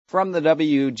From the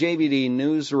WJBD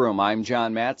newsroom, I'm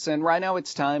Jon Mattson. Right now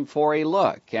it's time for a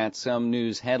look at some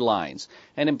news headlines.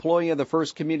 An employee of the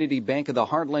First Community Bank of the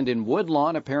Heartland in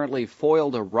Woodlawn apparently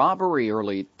foiled a robbery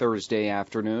early Thursday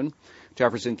afternoon.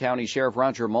 Jefferson County Sheriff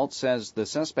Roger Maltz says the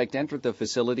suspect entered the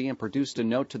facility and produced a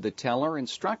note to the teller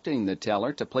instructing the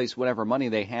teller to place whatever money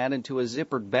they had into a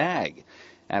zippered bag.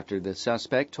 After the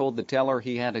suspect told the teller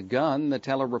he had a gun, the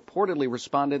teller reportedly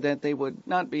responded that they would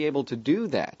not be able to do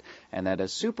that and that a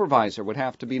supervisor would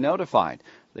have to be notified.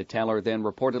 The teller then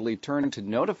reportedly turned to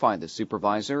notify the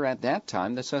supervisor. At that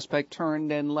time, the suspect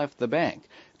turned and left the bank.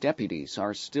 Deputies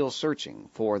are still searching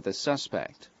for the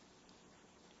suspect.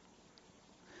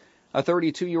 A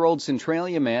 32-year-old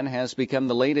Centralia man has become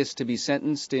the latest to be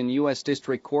sentenced in U.S.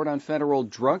 District Court on federal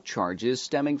drug charges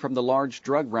stemming from the large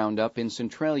drug roundup in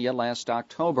Centralia last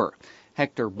October.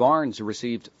 Hector Barnes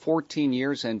received 14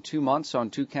 years and 2 months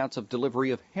on 2 counts of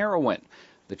delivery of heroin.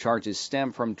 The charges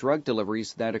stem from drug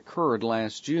deliveries that occurred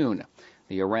last June.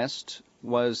 The arrest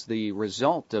was the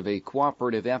result of a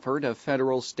cooperative effort of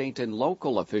federal, state, and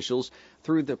local officials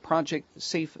through the Project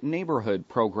Safe Neighborhood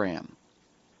program.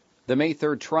 The May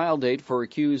 3rd trial date for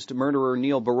accused murderer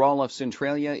Neil Barral of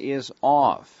Centralia is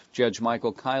off. Judge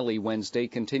Michael Kiley Wednesday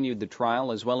continued the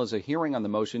trial as well as a hearing on the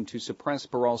motion to suppress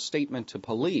Barral's statement to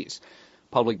police.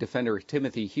 Public Defender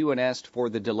Timothy Hewitt asked for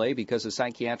the delay because a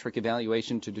psychiatric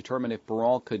evaluation to determine if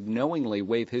Barral could knowingly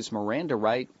waive his Miranda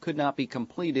right could not be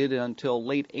completed until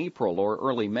late April or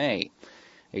early May.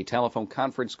 A telephone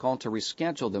conference call to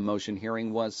reschedule the motion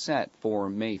hearing was set for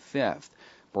May 5th.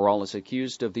 Barral is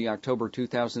accused of the October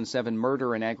 2007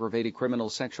 murder and aggravated criminal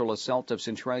sexual assault of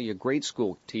Centralia grade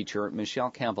school teacher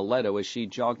Michelle Cavaletto as she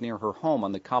jogged near her home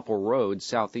on the Copple Road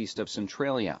southeast of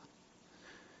Centralia.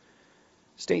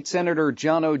 State Senator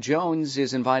John O. Jones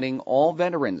is inviting all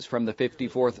veterans from the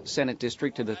 54th Senate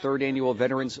District to the 3rd Annual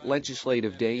Veterans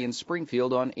Legislative Day in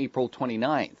Springfield on April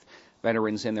 29th.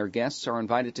 Veterans and their guests are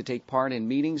invited to take part in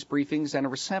meetings, briefings, and a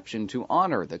reception to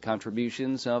honor the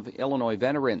contributions of Illinois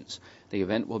veterans. The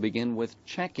event will begin with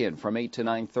check-in from 8 to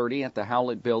 9:30 at the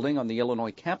Howlett Building on the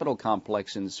Illinois Capitol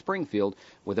Complex in Springfield,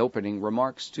 with opening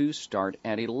remarks to start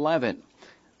at 11.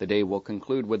 The day will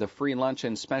conclude with a free lunch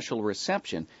and special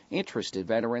reception. Interested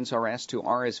veterans are asked to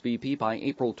RSVP by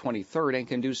April 23rd and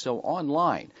can do so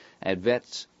online at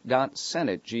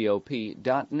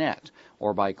vets.senategop.net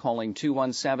or by calling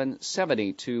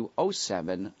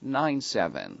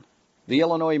 217-782-0797. The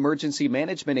Illinois Emergency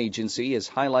Management Agency is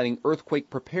highlighting earthquake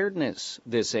preparedness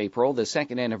this April, the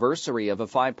second anniversary of a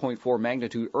 5.4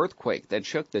 magnitude earthquake that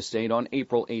shook the state on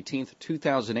April 18,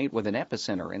 2008, with an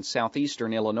epicenter in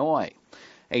southeastern Illinois.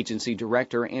 Agency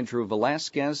Director Andrew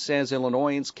Velasquez says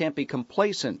Illinoisans can't be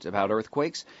complacent about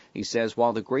earthquakes. He says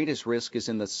while the greatest risk is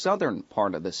in the southern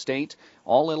part of the state,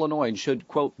 all Illinoisans should,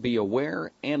 quote, be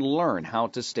aware and learn how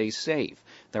to stay safe.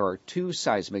 There are 2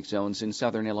 seismic zones in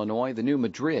southern Illinois, the New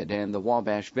Madrid and the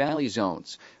Wabash Valley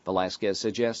zones. Velasquez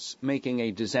suggests making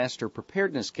a disaster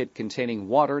preparedness kit containing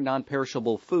water,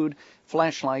 non-perishable food,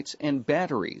 flashlights, and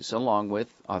batteries, along with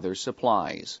other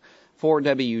supplies. For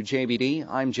WJBD,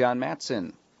 I'm Jon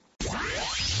Mattson.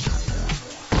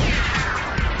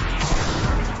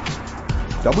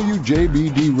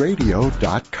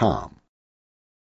 WJBDradio.com